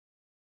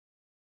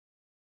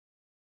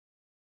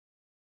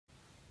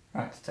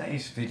Right,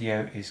 today's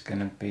video is going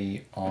to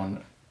be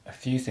on a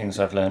few things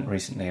I've learned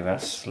recently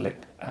about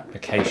slip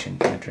application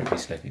to Drippy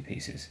slippy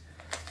pieces.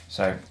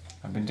 So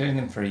I've been doing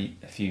them for a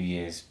few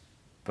years,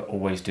 but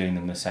always doing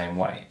them the same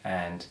way.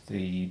 And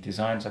the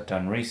designs I've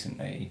done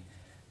recently,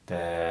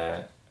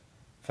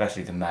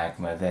 firstly the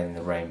Magma, then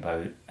the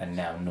Rainbow, and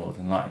now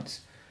Northern Lights,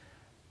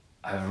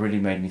 have really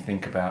made me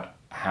think about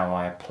how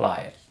I apply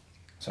it.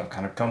 So I've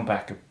kind of gone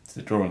back to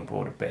the drawing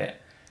board a bit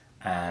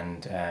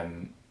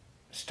and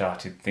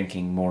started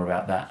thinking more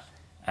about that,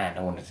 and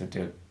I wanted to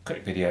do a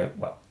quick video,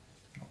 well,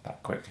 not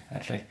that quick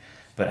actually,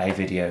 but a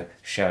video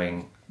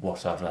showing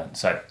what I've learned.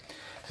 So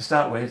to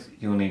start with,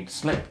 you'll need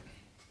slip.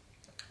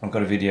 I've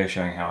got a video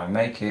showing how I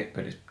make it,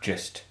 but it's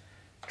just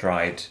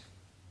dried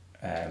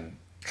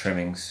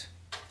trimmings.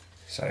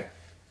 So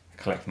I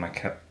collect my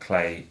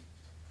clay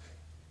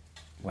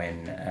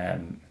when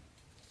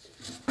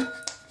should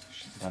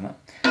have done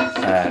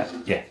that.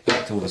 Yeah,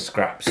 collect all the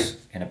scraps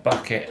in a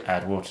bucket,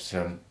 add water to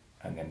them,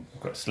 and then I've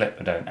got a slip.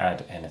 I don't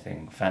add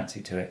anything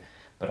fancy to it,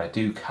 but I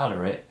do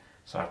colour it.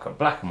 So I've got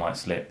black and white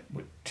slip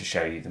to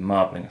show you the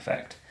marbling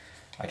effect.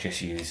 I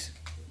just use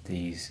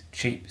these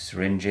cheap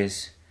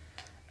syringes.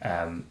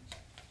 It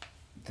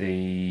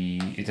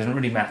doesn't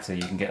really matter,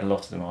 you can get a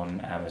lot of them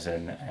on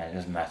Amazon, and it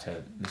doesn't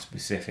matter the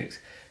specifics,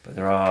 but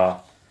there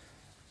are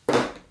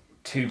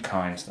two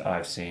kinds that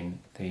I've seen: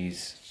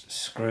 these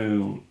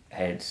screw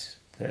heads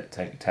that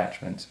take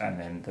attachments, and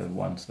then the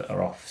ones that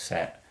are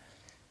offset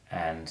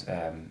and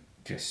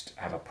just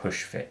have a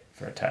push fit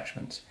for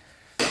attachments.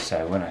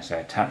 So when I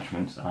say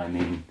attachments, I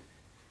mean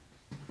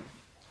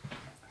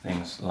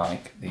things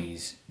like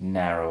these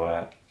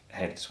narrower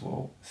heads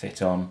will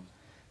fit on.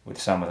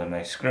 With some of them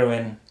they screw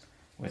in,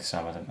 with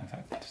some of them, in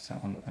fact, does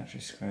that one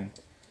actually screw in?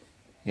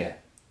 Yeah,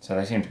 so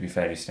they seem to be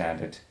fairly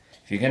standard.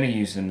 If you're going to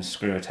use them, the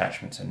screw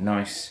attachments are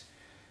nice,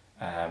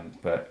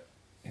 but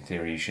in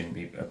theory you shouldn't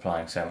be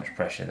applying so much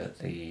pressure that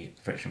the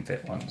friction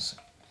fit ones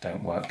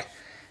don't work.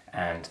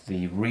 And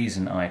the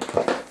reason I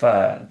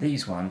prefer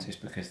these ones is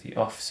because the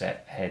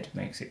offset head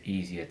makes it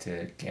easier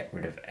to get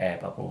rid of air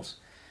bubbles,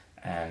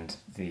 and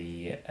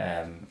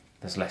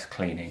there's less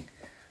cleaning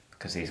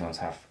because these ones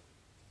have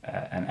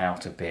an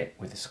outer bit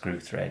with a screw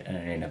thread and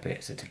an inner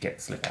bit, so to get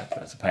the slip out,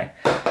 that's a pain.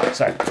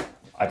 So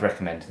I'd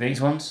recommend these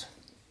ones.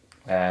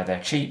 They're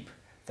cheap,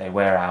 they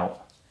wear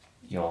out,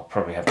 you'll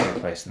probably have to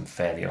replace them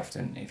fairly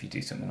often if you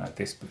do something like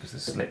this, because the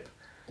slip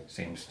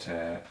seems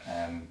to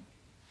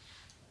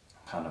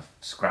kind of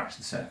scratch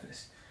the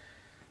surface.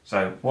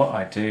 So what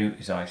I do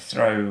is I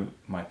throw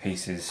my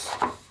pieces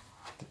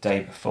the day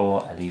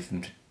before, I leave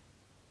them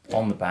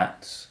on the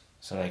bats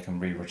so they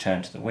can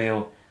return to the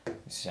wheel.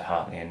 This is a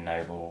Hartley and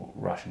Noble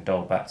Russian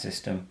doll bat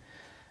system.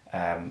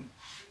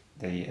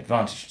 The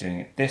advantage of doing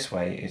it this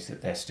way is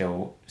that they're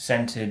still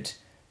centered,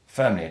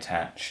 firmly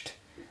attached,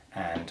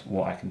 and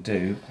what I can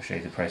do, I'll show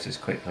you the process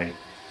quickly.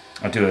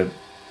 I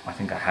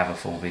think I have a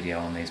full video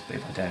on these, but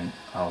if I don't,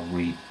 I'll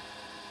redo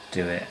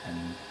it,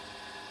 and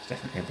it's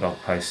definitely a blog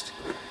post.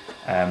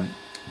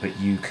 But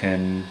you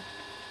can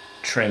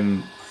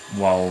trim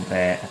while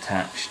they're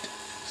attached,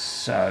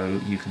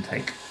 so you can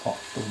take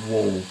off the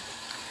wall.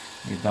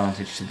 The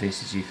advantage to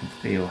this is you can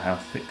feel how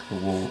thick the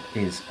wool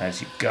is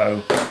as you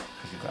go,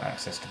 because you've got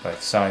access to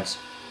both sides.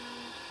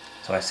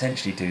 So I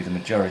essentially do the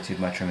majority of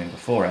my trimming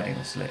before adding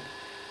the slip,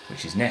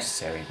 which is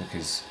necessary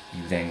because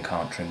you then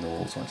can't trim the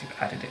walls once you've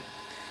added it.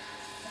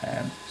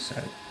 So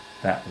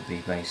that would be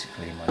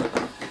basically my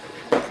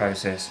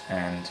process,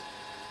 and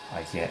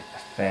I get a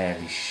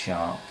fairly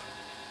sharp,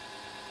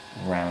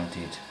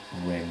 rounded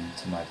rim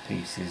to my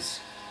pieces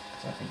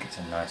because I think it's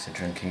a nicer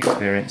drinking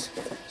experience.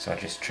 So I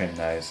just trim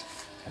those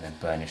and then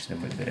burnish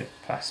them with a bit of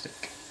plastic.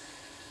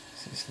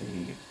 This is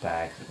the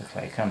bag that the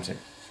clay comes in.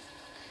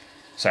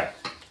 So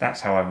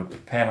that's how I would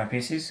prepare my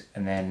pieces,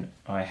 and then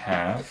I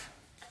have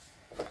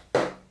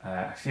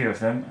a few of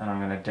them, and I'm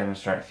going to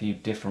demonstrate a few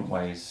different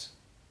ways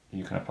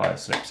you can apply the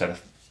slip. So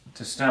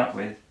to start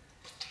with,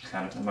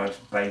 kind of the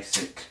most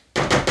basic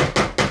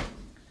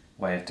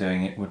way of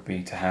doing it would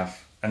be to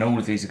have, and all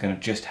of these are going to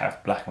just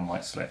have black and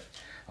white slip.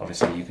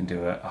 Obviously you can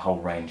do a whole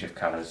range of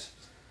colours.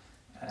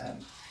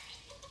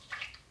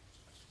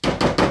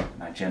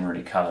 I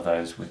generally colour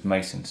those with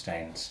mason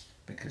stains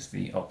because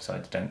the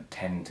oxides don't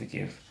tend to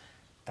give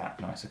that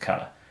nice a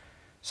colour.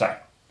 So,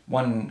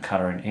 one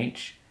colour in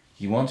each.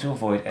 You want to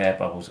avoid air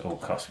bubbles at all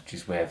costs, which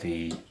is where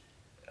the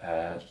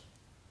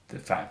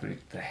fabric,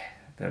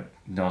 the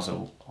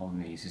nozzle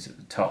on these is at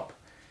the top.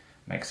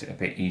 Makes it a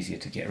bit easier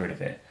to get rid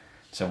of it.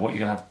 So what you're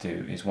going to have to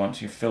do is,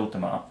 once you've filled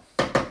them up,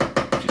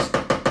 just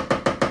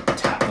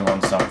tap them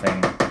on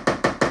something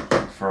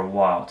for a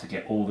while to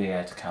get all the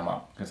air to come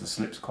up, because the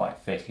slip's quite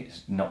thick,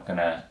 it's not going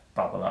to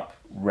bubble up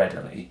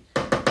readily,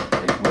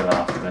 but it will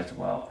after a little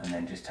while, and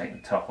then just take the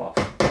top off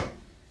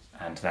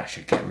and that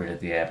should get rid of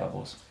the air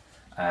bubbles.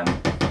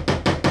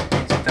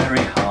 It's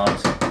very hard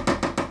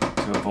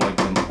to avoid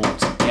them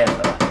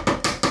altogether,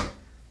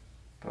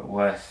 but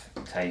worth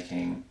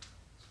taking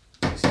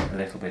just a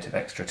little bit of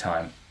extra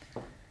time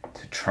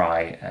to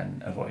try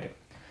and avoid it.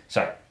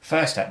 So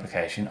first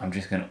application, I'm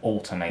just going to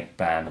alternate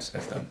bands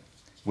of them,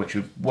 which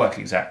would work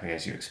exactly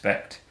as you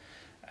expect.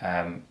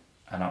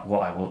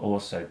 What I will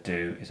also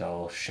do is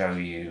I'll show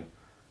you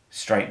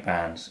straight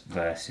bands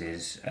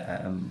versus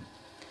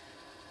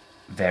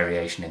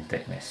variation in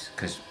thickness,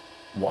 because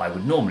what I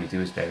would normally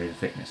do is vary the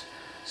thickness.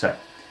 So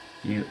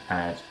you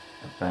add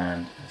a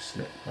band of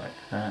slip like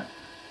that.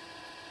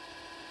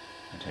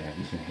 I don't know if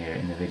you can hear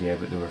it in the video,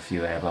 but there were a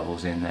few air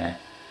bubbles in there,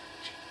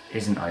 which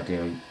isn't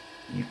ideal.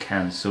 You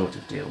can sort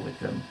of deal with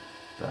them,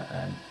 but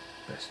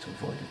best to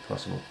avoid if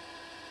possible.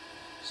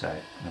 So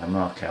I'm going to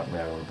mark out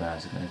where all the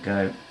bands are going to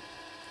go.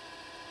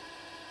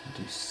 I'll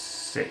do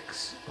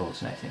 6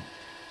 alternating.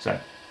 So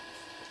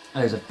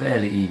those are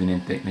fairly even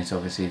in thickness.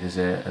 Obviously there's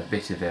a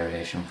bit of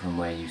variation from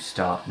where you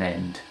start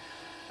and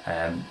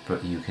end,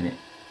 but you can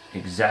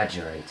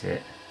exaggerate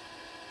it.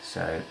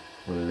 So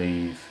we'll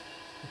leave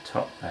the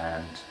top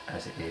band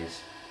as it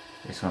is.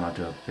 This one I'll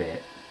do a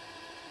bit.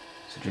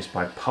 So just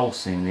by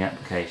pulsing the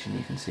application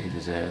you can see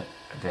there's a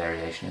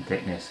variation in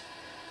thickness,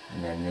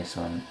 and then this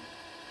one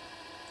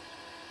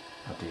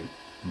I'll do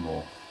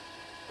more.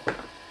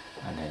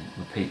 And then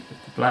repeat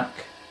with the black.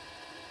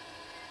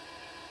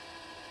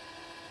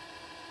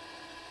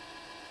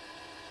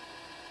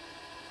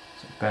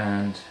 So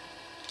band,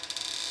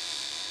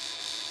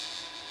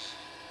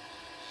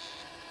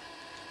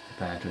 the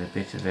band with a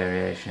bit of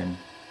variation,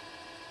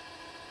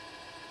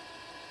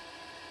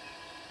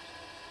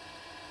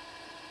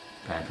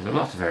 band with a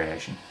lot of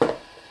variation.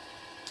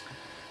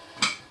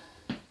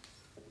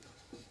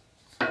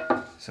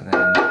 So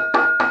then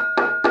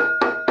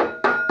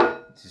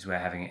this is where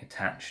having it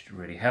attached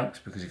really helps,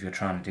 because if you're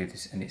trying to do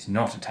this and it's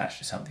not attached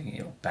to something,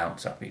 it'll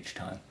bounce up each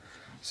time.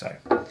 So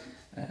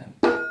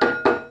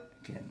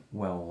again,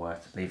 well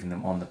worth leaving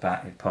them on the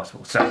bat if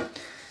possible. So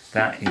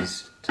that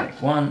is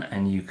take 1,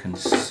 and you can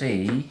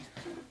see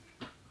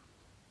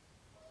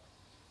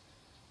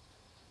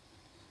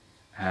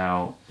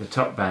how the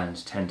top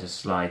bands tend to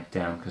slide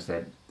down because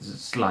there's a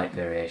slight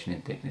variation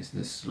in thickness,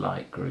 there's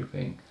slight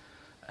grouping,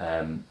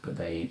 but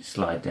they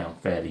slide down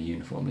fairly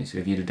uniformly. So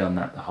if you'd have done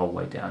that the whole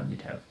way down,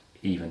 you'd have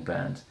even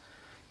bands.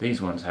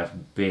 These ones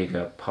have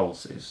bigger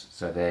pulses,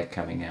 so they're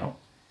coming out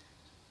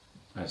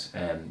as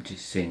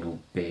just single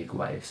big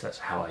waves. That's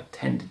how I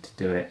tended to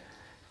do it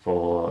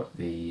for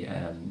the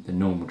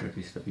normal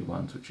Drippy Slippy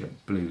ones, which are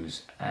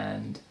blues,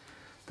 and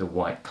the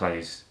white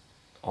clays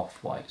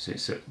off-white, so it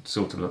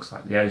sort of looks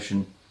like the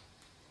ocean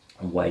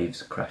and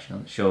waves crashing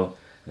on the shore.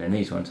 And then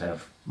these ones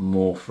have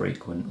more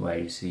frequent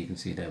waves, so you can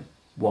see they're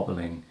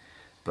wobbling,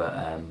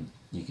 but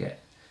you get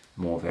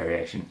more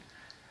variation.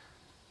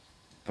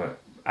 But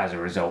as a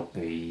result,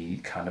 the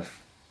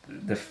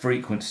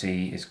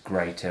frequency is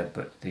greater,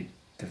 but the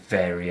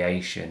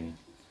variation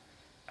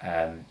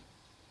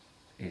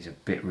is a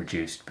bit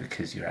reduced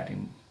because you're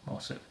adding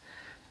more slip.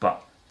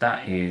 But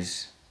that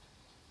is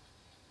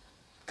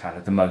kind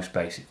of the most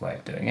basic way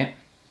of doing it.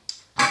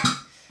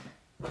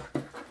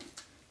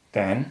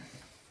 Then,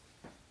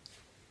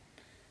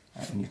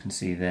 and you can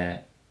see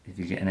there, if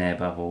you get an air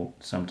bubble,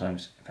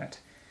 sometimes, in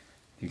fact,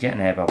 if you get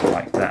an air bubble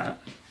like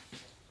that,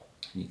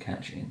 you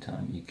catch it in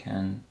time, you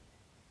can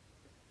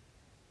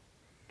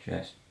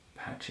just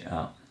patch it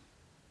up.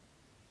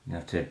 You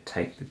have to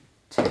take the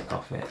tip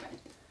off it,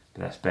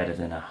 but that's better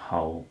than a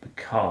hole,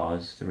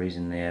 because the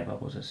reason the air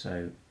bubbles are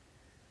so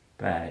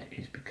bad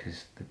is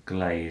because the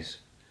glaze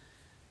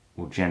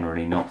will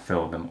generally not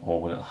fill them,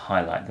 or will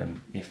highlight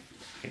them if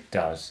it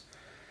does.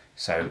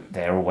 So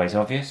they're always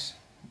obvious,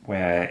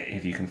 where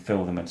if you can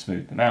fill them and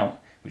smooth them out,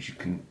 which you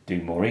can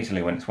do more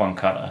easily when it's one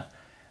colour,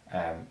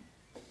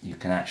 you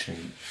can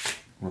actually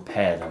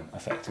repair them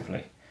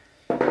effectively.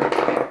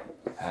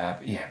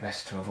 But yeah,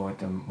 best to avoid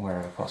them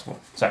wherever possible.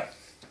 So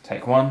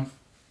take 1,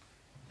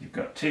 you've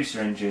got 2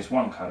 syringes,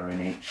 1 colour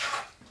in each,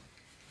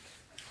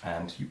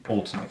 and you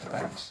alternate the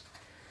bands.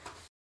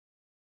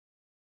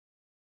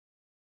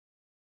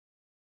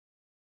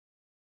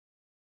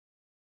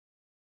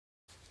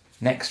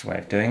 Next way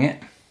of doing it,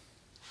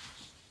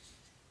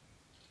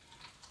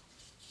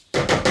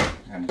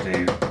 I'm going to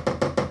do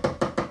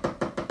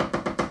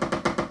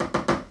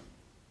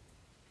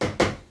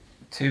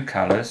 2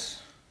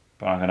 colours,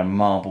 but I'm going to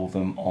marble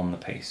them on the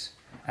piece.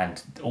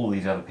 And all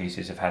these other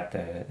pieces have had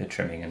the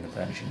trimming and the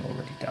burnishing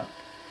already done.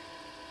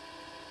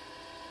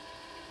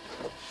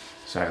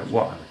 So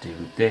what I would do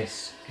with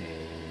this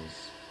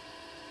is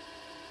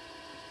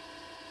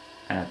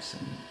add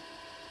some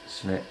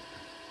slip,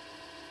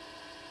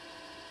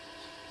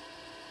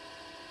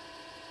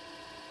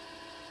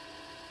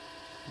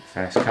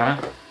 first colour,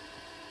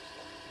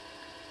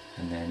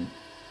 and then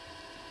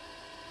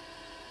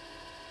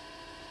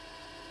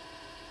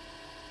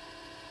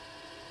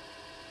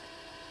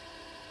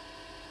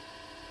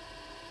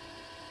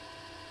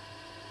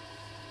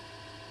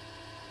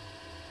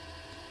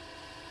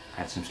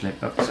add some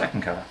slip of the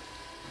second colour.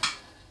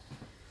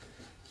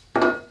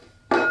 And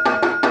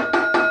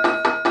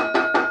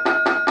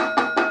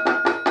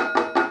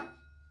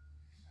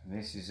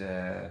this is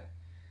a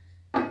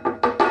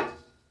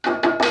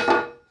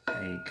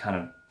kind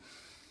of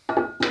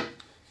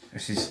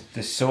This is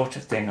the sort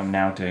of thing I'm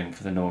now doing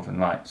for the Northern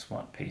Lights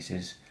white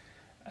pieces,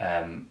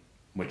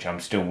 which I'm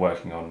still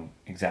working on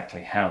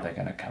exactly how they're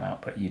going to come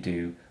out, but you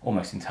do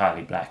almost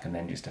entirely black and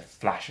then just a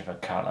flash of a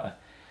colour.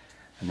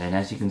 And then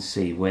as you can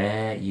see,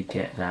 where you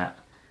get that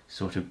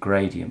sort of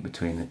gradient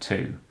between the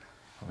two,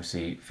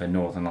 obviously for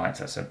Northern Lights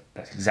that's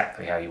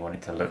exactly how you want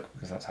it to look,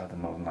 because that's how the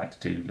Northern Lights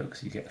do look.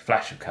 So you get the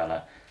flash of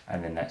colour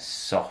and then that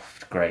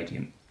soft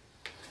gradient.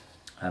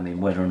 I mean,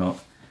 whether or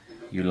not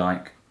you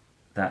like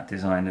that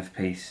design of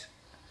piece,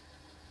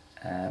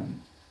 yeah,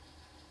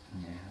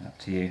 up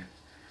to you.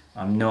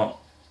 I'm not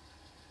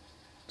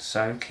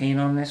so keen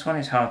on this one.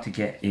 It's hard to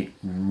get it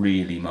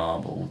really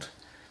marbled,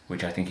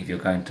 which I think if you're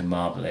going to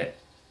marble it,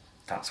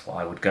 that's what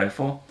I would go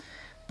for.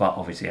 But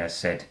obviously, as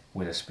said,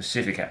 with a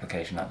specific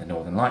application like the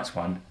Northern Lights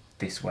one,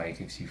 this way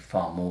gives you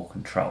far more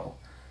control,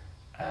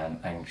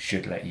 and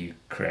should let you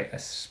create a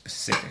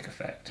specific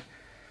effect.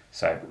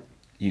 So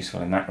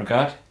useful in that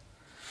regard.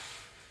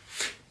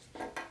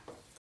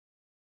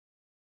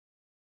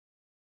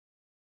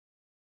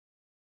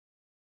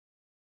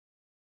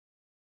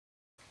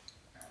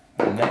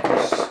 The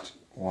next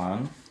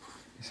one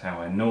is how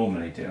I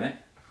normally do it.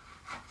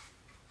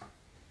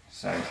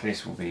 So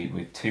this will be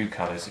with two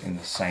colours in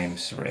the same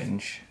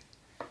syringe,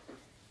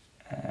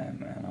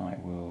 and I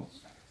will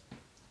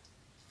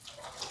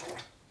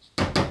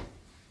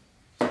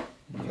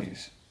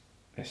use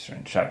this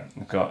syringe. So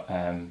I've got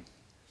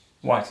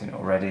white in it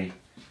already,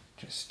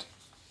 just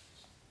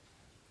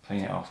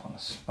clean it off on a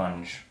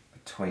sponge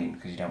between,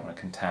 because you don't want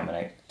to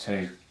contaminate the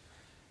two.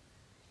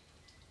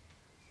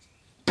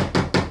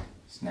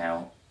 It's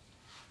now,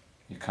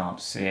 you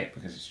can't see it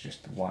because it's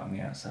just the white on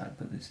the outside,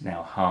 but it's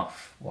now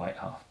half white,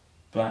 half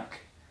black.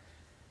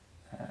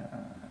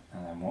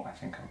 And then what I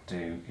think I'll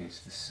do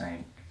is the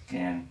same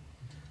again,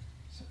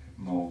 so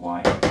more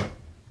white.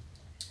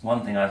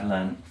 One thing I've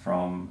learned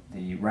from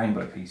the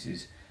rainbow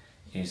pieces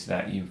is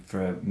that you,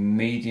 for a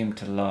medium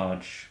to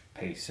large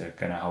piece, so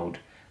going to hold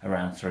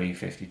around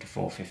 350 to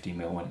 450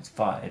 mil when it's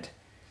fired,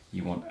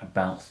 you want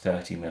about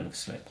 30 mil of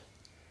slip,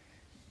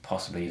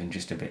 possibly even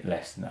just a bit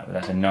less than that, but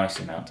that's a nice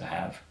amount to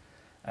have.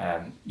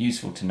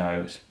 Useful to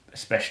know,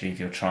 especially if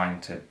you're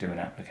trying to do an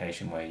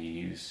application where you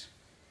use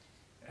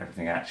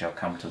everything. Actually, I'll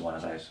come to one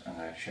of those. I'm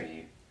going to show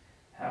you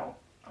how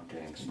I'm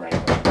doing the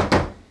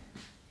rainbow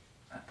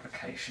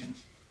application.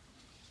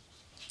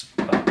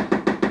 But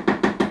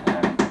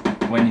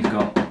when you've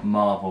got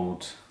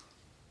marbled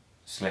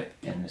slip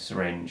in the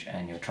syringe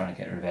and you're trying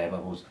to get rid of air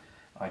bubbles,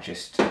 I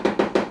just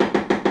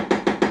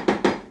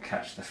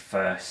catch the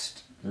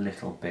first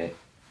little bit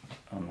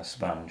on the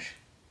sponge,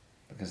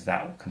 because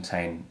that will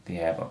contain the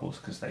air bubbles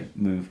because they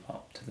move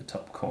up to the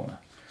top corner.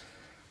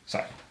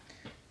 So,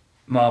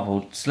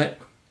 marbled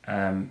slip.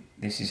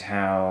 This is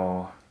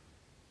how,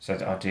 so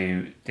I'll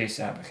do this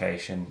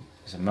application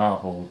as a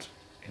marbled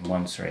in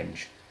one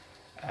syringe,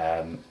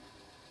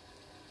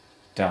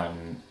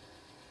 done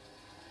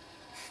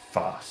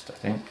fast, I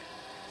think,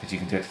 because you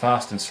can do it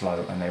fast and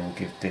slow and they will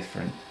give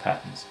different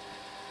patterns.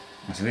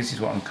 And so this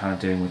is what I'm kind of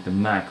doing with the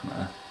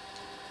magma.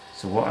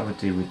 So what I would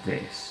do with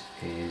this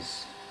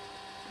is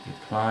you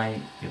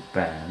apply your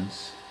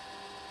bands,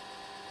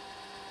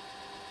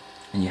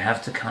 and you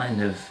have to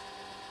kind of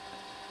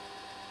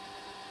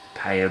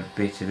pay a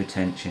bit of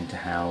attention to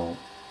how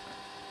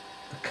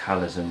the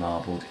colours are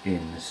marbled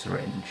in the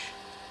syringe,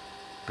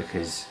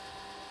 because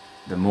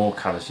the more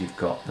colours you've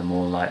got, the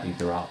more likely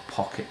there are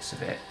pockets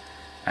of it,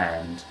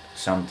 and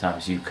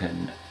sometimes you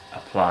can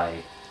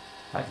apply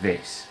like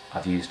this.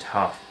 I've used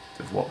half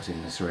of what was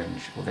in the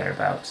syringe or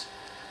thereabouts,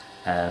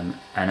 and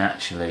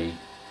actually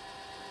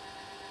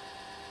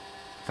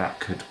that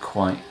could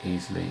quite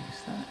easily,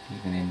 is that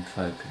even in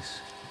focus?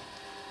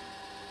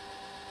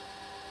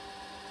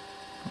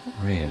 Not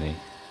really.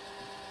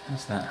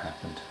 How's that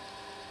happened?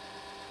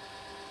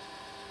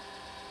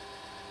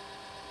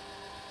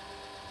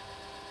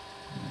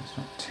 It's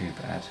not too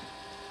bad.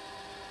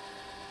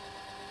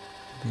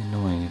 It'd be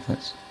annoying if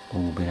that's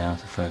all been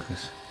out of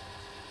focus.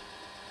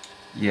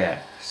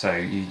 Yeah, so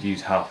you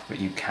use half, but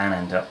you can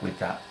end up with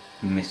that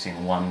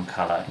missing one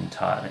colour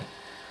entirely.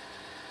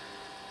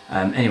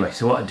 Anyway,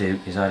 so what I do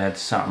is I'd add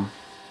some,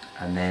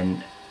 and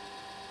then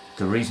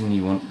the reason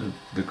you want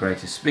the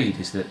greater speed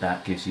is that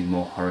that gives you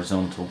more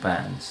horizontal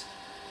bands.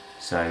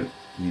 So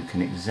you can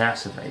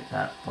exacerbate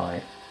that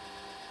by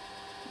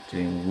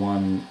doing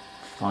one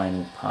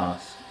final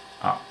pass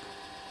up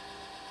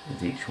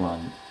with each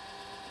one,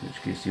 which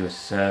gives you a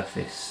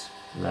surface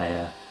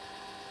layer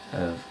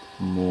of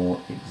more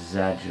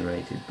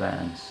exaggerated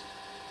bands,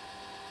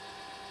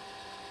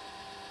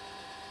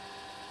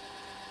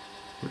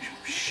 which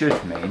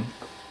should mean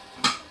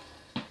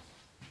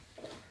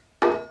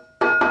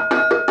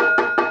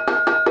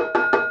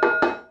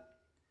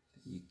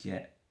you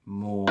get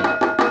more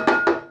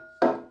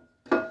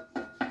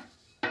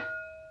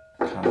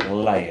kind of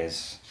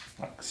layers,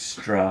 like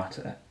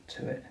strata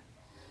to it.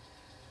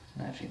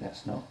 And actually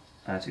that's not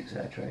as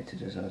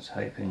exaggerated as I was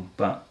hoping,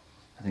 but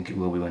I think it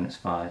will be when it's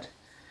fired.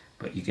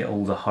 But you get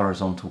all the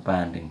horizontal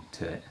banding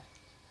to it.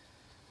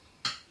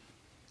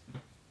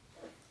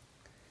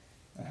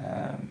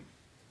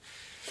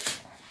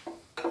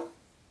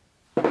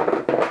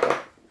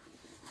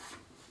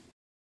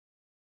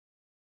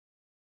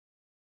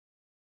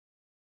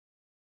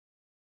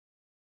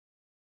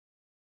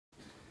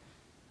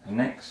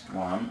 next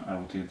one I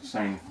will do the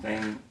same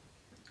thing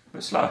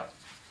but slower.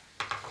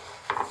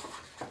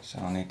 So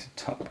I'll need to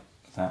top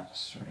that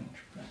syringe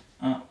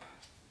up.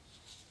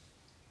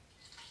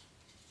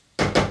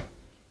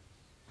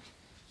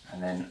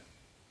 And then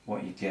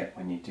what you get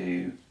when you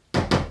do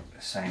the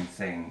same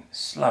thing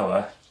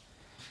slower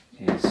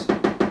is,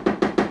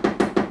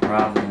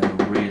 rather than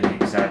really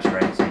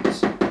exaggerated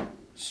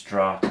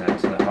strata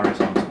to the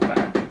horizontal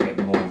band, you get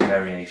more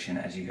variation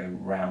as you go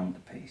round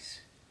the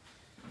piece.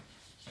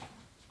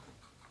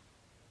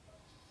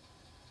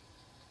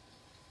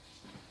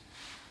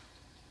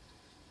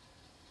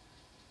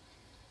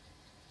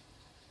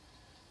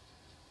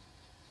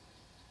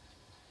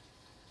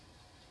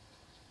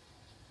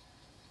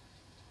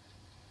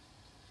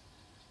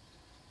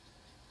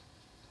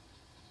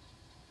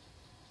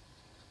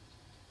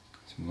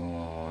 It's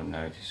more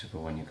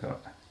noticeable when you've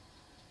got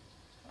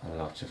a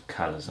lot of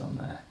colours on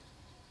there.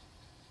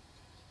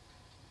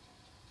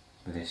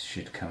 But this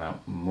should come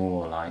out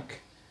more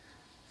like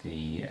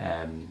the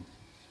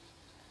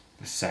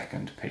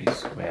second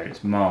piece, where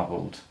it's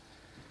marbled,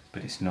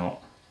 but it's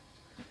not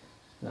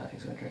that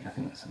exaggerated. I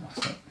think that's enough.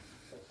 So.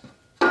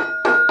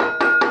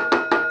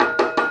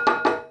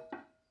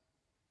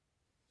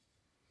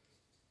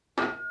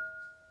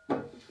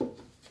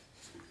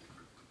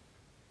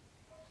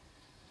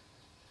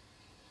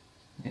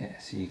 Yeah,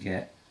 so you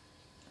get,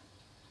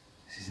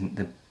 this isn't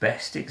the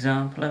best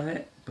example of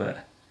it,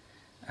 but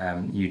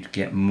you'd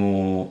get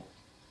more,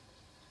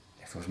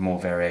 if there was more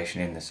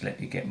variation in the slip,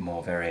 you get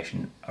more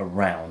variation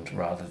around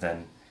rather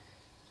than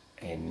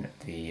in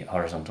the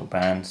horizontal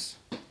bands.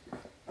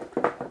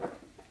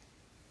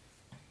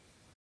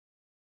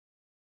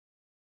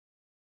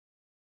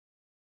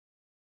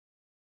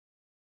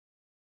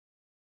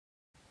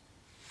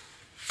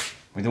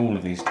 With all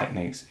of these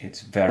techniques,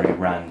 it's very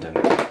random.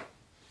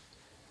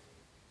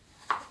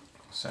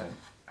 So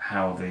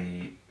how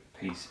the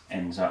piece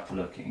ends up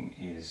looking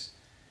is,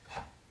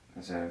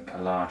 there's a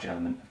large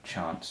element of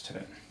chance to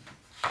it.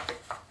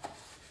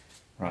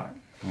 Right,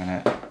 I'm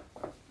going to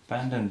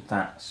abandon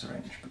that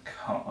syringe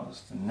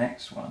because the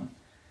next one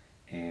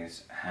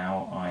is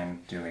how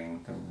I'm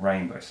doing the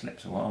rainbow slip.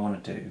 So what I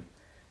want to do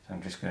is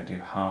I'm just going to do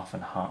half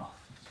and half.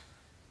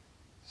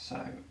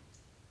 So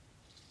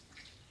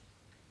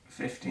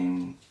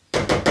 15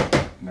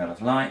 ml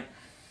of light,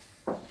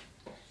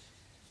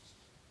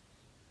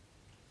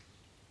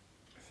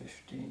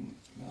 15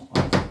 ml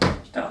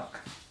of dark.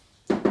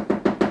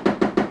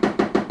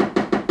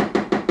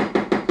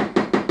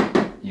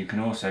 You can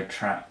also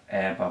trap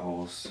air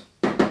bubbles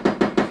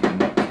if you're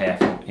not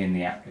careful in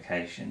the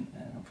application,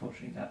 and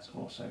unfortunately that's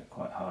also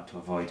quite hard to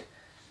avoid.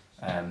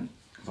 But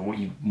what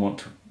you want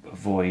to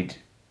avoid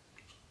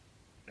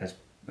as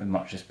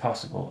much as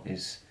possible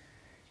is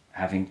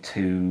having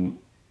two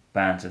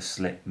bands of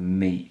slip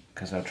meet,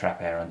 because they'll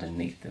trap air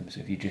underneath them.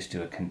 So if you just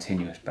do a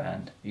continuous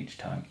band each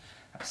time,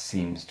 that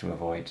seems to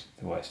avoid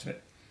the worst of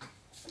it.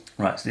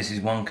 Right, so this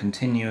is one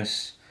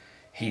continuous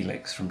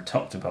helix from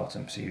top to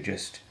bottom. So you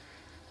just,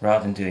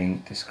 rather than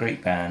doing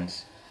discrete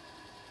bands,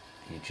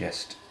 you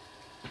just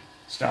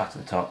start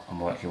at the top and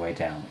work your way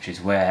down, which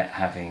is where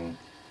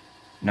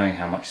knowing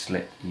how much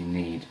slip you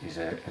need is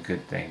a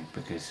good thing,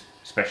 because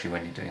especially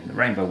when you're doing the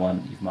rainbow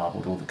one, you've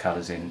marbled all the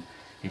colours in.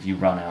 If you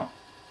run out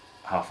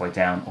halfway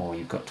down, or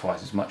you've got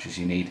twice as much as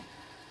you need,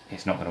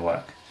 it's not going to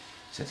work.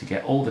 So to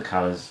get all the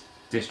colours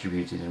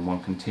distributed in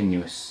one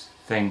continuous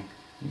thing,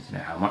 you need to know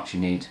how much you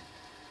need,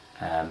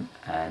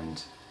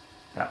 and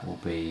that will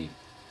be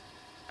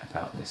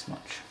about this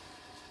much.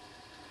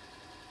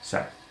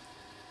 So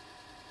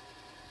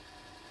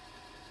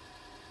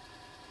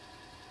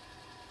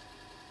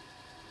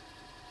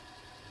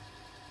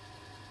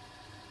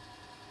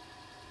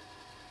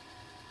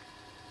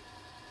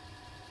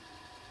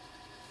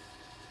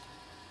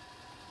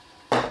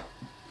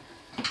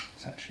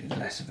it's actually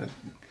less of a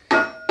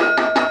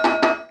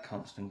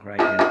constant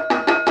gradient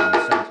than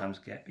you sometimes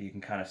get, but you can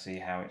kind of see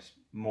how it's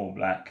more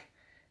black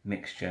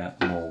mixture,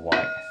 more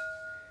white,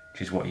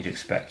 which is what you'd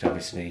expect,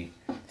 obviously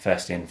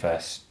first in,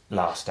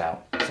 last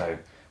out. So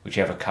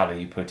whichever colour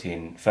you put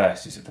in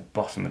first is at the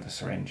bottom of the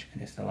syringe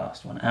and it's the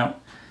last one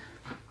out.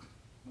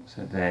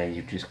 So there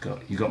you've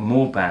got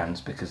more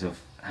bands because of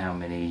how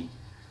many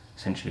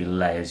essentially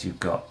layers you've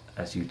got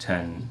as you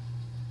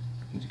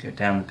go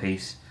down the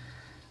piece.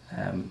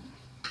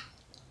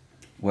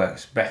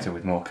 Works better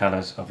with more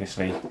colours,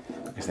 obviously,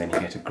 because then you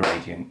get a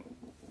gradient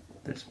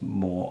that's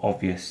more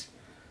obvious.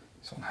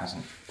 This one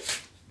hasn't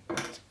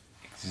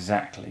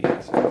exactly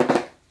as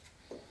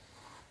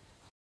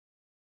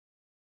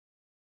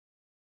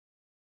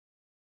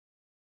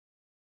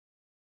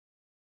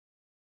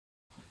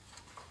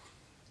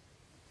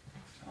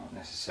not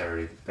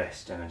necessarily the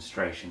best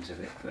demonstrations of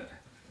it, but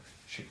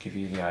should give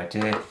you the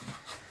idea.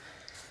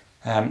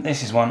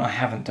 This is one I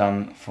haven't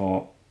done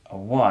for a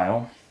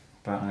while,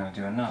 but I'm going to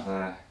do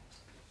another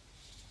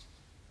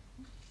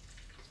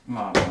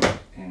marble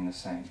in the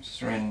same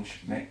syringe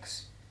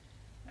mix,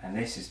 and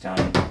this is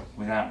done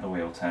without the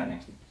wheel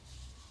turning.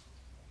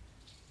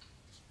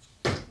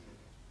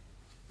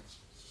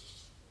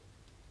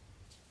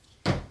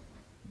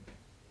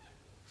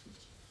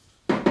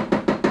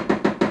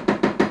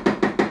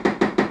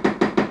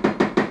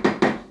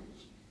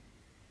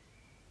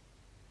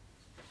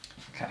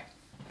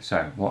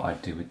 So what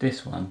I'd do with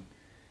this one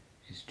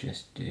is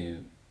just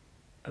do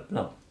a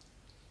blob.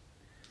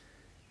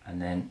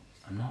 And then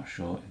I'm not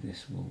sure if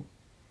this will,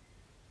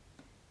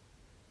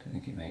 I don't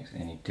think it makes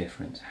any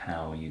difference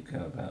how you go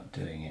about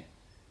doing it.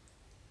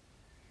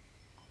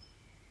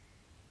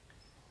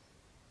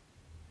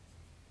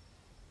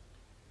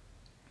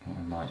 What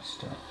I might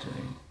start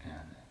doing,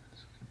 and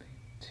it's going to be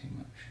too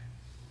much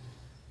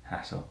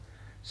hassle.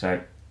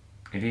 So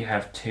if you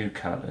have two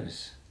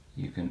colours,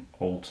 you can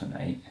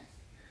alternate.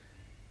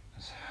 I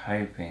was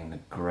hoping the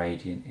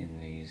gradient in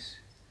these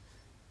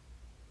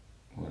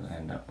will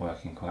end up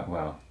working quite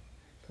well,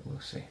 but we'll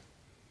see.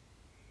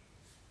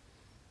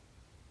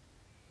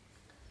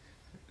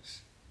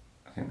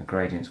 I think the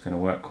gradient's going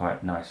to work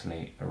quite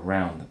nicely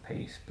around the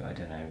piece, but I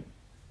don't know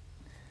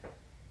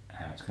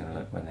how it's going to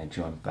look when they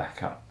join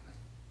back up,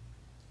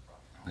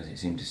 because it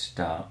seemed to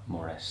start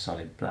more or less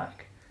solid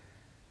black,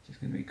 which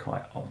is going to be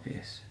quite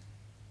obvious.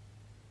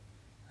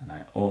 And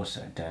I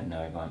also don't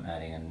know if I'm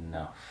adding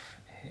enough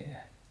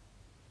here.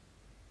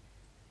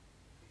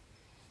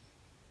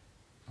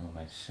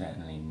 Almost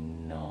certainly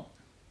not.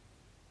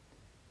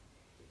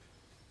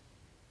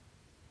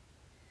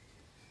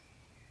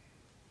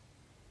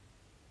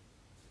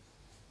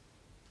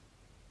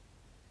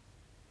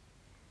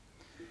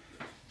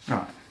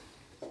 Right,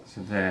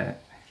 so there,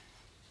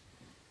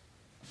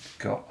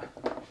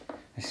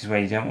 this is where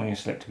you don't want your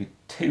slip to be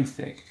too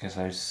thick, because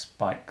those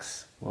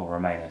spikes will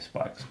remain as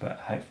spikes, but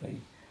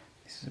hopefully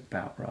this is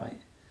about right.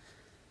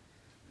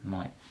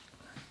 Might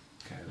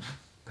go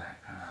back.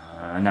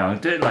 No, I'll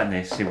do it like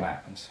this, see what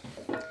happens.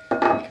 We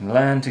can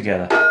learn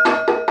together.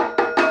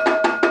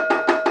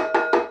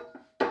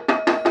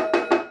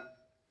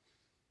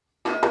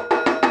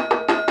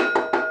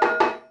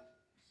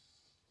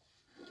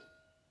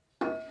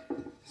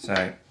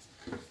 So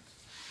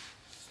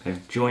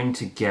they've joined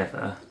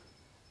together.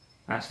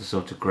 That's the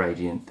sort of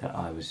gradient that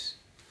I was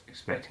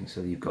expecting.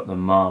 So you've got the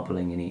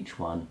marbling in each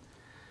one.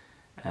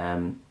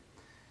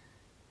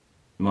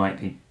 Might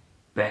be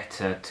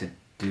better to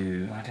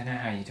do, I don't know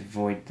how you'd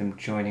avoid them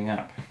joining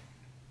up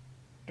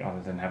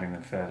other than having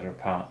them further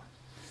apart.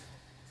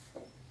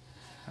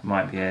 It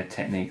might be a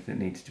technique that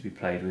needs to be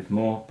played with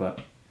more, but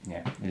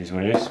yeah, it is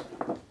what it is.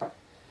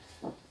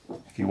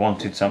 If you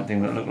wanted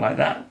something that looked like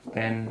that,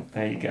 then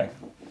there you go.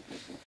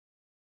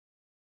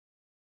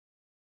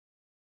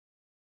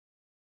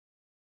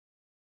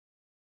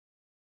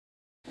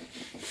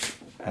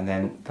 And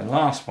then the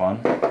last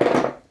one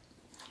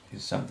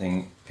is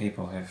something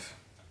people have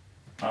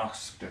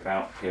asked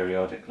about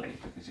periodically,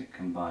 because it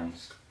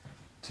combines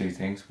two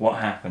things.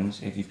 What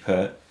happens if you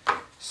put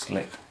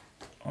slip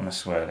on a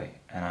swirly?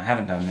 And I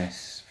haven't done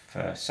this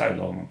for so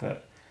long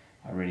that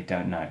I really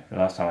don't know. The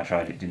last time I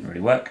tried it didn't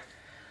really work.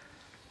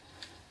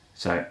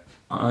 So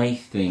I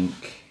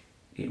think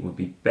it would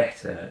be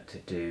better to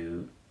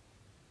do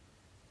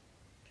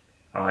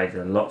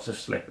either lots of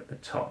slip at the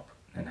top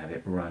and have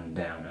it run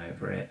down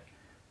over it,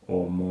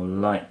 or more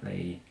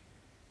likely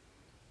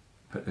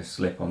put the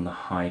slip on the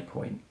high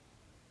point.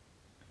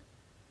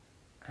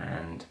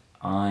 And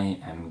I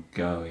am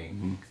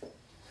going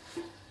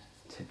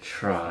to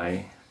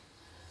try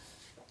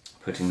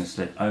putting the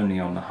slip only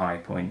on the high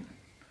point,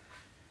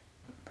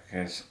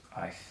 because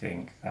I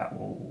think that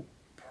will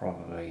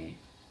probably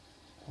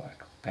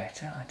work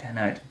better. I don't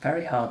know, it's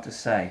very hard to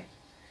say.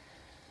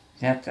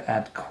 You have to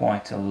add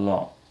quite a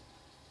lot.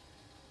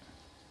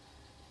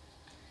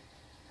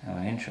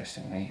 And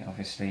interestingly,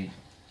 obviously,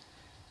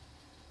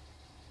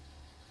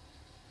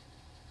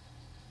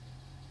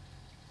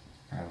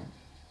 I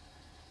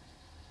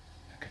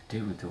could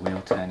do with the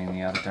wheel turning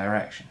the other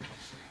direction,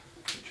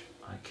 which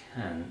I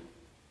can.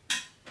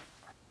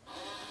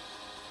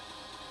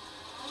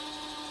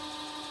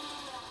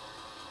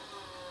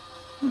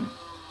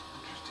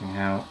 Interesting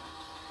how,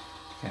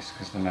 I guess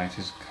because the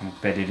motor's kind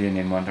of bedded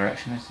in one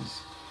direction, this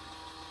is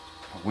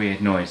a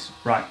weird noise.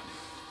 Right,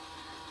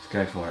 let's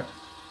go for it.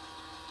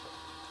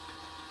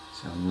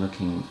 So I'm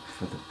looking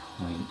for the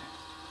point.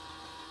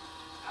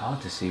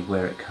 Hard to see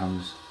where it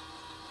comes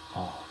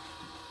off.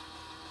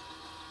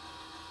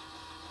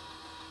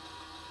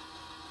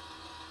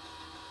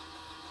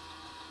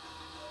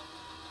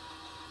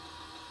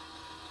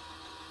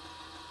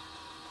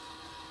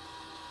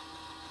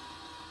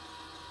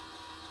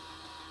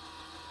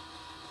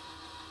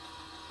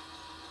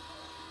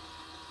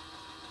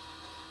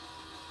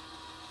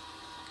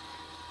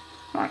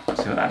 Right,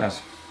 let's see what that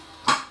does.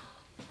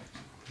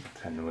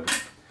 Turn the wheel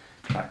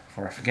back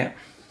before I forget.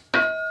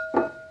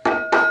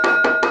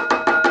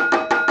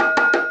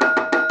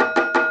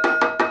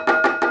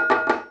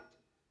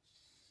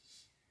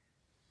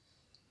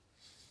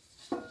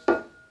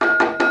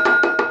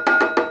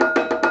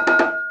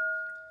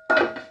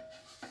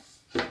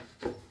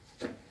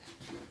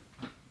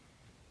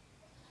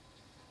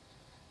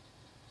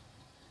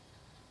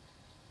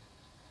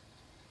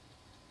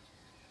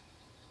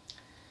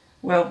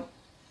 Well,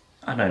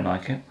 I don't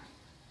like it.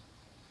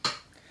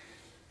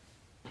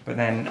 But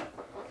then,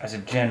 as a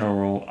general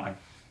rule, I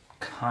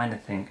kind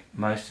of think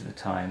most of the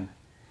time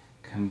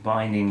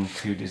combining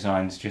two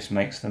designs just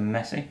makes them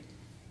messy.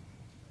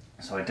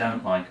 So I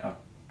don't like, I've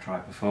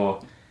tried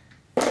before,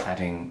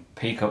 adding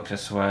peacock to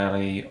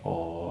swirly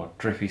or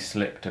drippy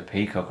slip to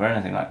peacock or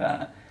anything like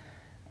that,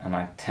 and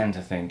I tend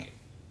to think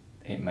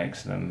it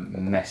makes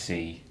them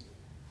messy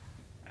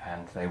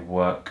and they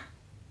work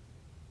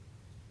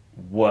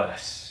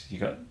worse.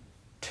 You've got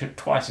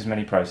twice as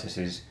many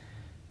processes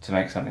to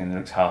make something that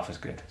looks half as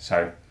good.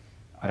 So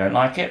I don't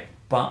like it,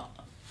 but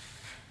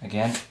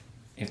again,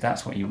 if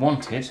that's what you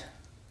wanted,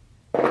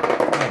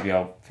 maybe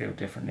I'll feel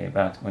differently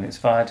about it when it's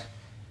fired.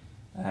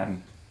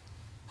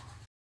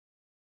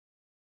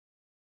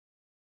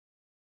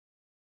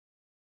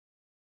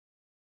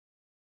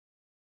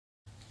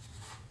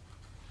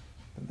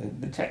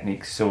 The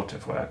technique sort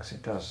of works,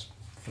 it does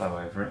flow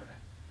over it.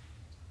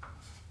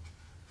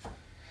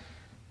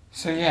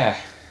 So yeah,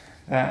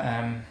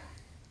 that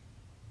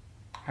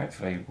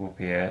hopefully will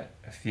be a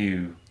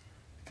few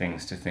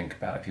things to think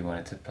about if you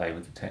wanted to play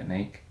with the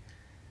technique.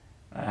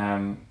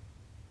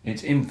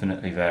 It's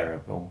infinitely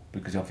variable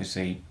because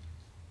obviously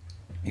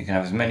you can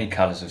have as many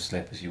colours of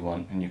slip as you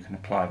want and you can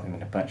apply them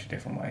in a bunch of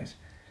different ways.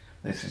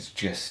 This is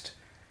just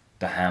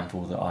the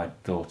handful that I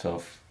thought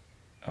of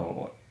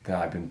or that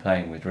I've been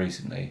playing with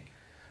recently,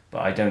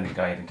 but I don't think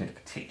I even did a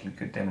particularly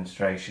good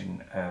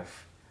demonstration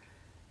of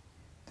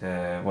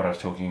what I was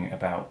talking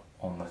about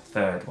on the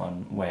third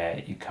one,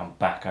 where you come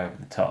back over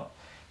the top.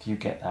 If you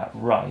get that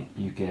right,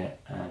 you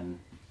get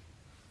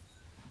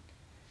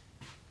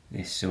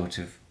this sort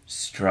of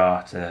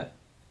strata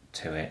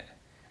to it,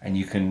 and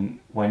you can,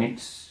 when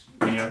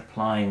you're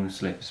applying the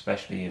slip,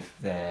 especially if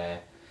they're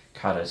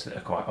colours that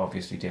are quite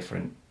obviously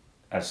different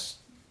as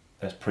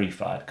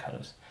pre-fired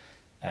colours.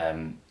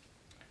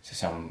 So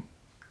some,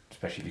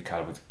 especially if you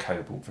colour with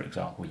cobalt, for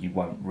example, you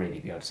won't really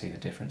be able to see the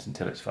difference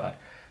until it's fired.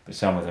 But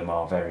some of them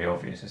are very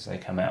obvious as they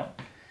come out.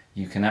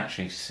 You can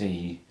actually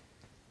see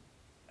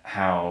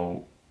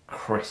how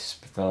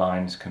crisp the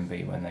lines can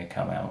be when they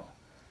come out.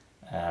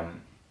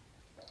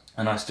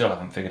 And I still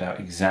haven't figured out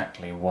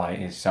exactly why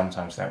it is.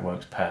 Sometimes that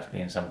works perfectly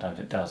and sometimes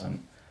it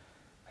doesn't.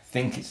 I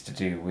think it's to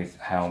do with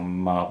how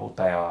marbled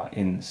they are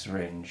in the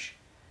syringe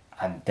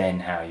and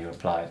then how you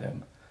apply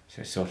them.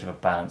 So it's sort of a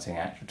balancing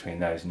act between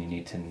those, and you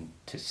need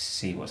to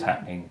see what's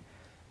happening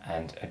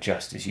and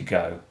adjust as you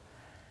go.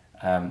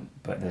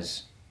 But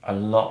there's a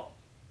lot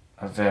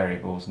of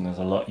variables and there's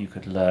a lot you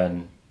could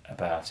learn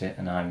about it,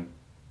 and I'm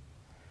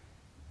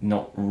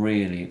not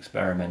really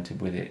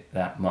experimented with it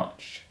that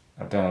much.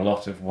 I've done a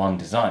lot of one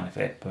design of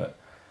it, but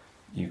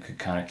you could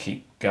kind of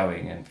keep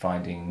going and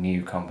finding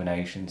new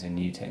combinations and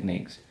new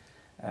techniques.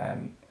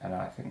 And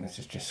I think this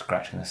is just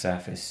scratching the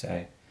surface.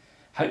 So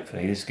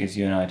hopefully this gives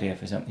you an idea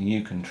for something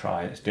you can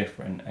try that's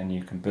different, and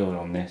you can build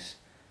on this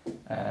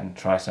and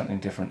try something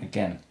different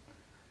again.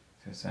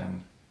 Because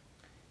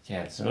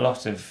yeah, there's a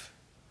lot of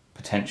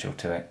potential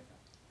to it,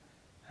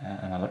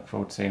 and I look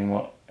forward to seeing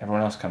what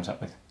everyone else comes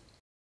up with.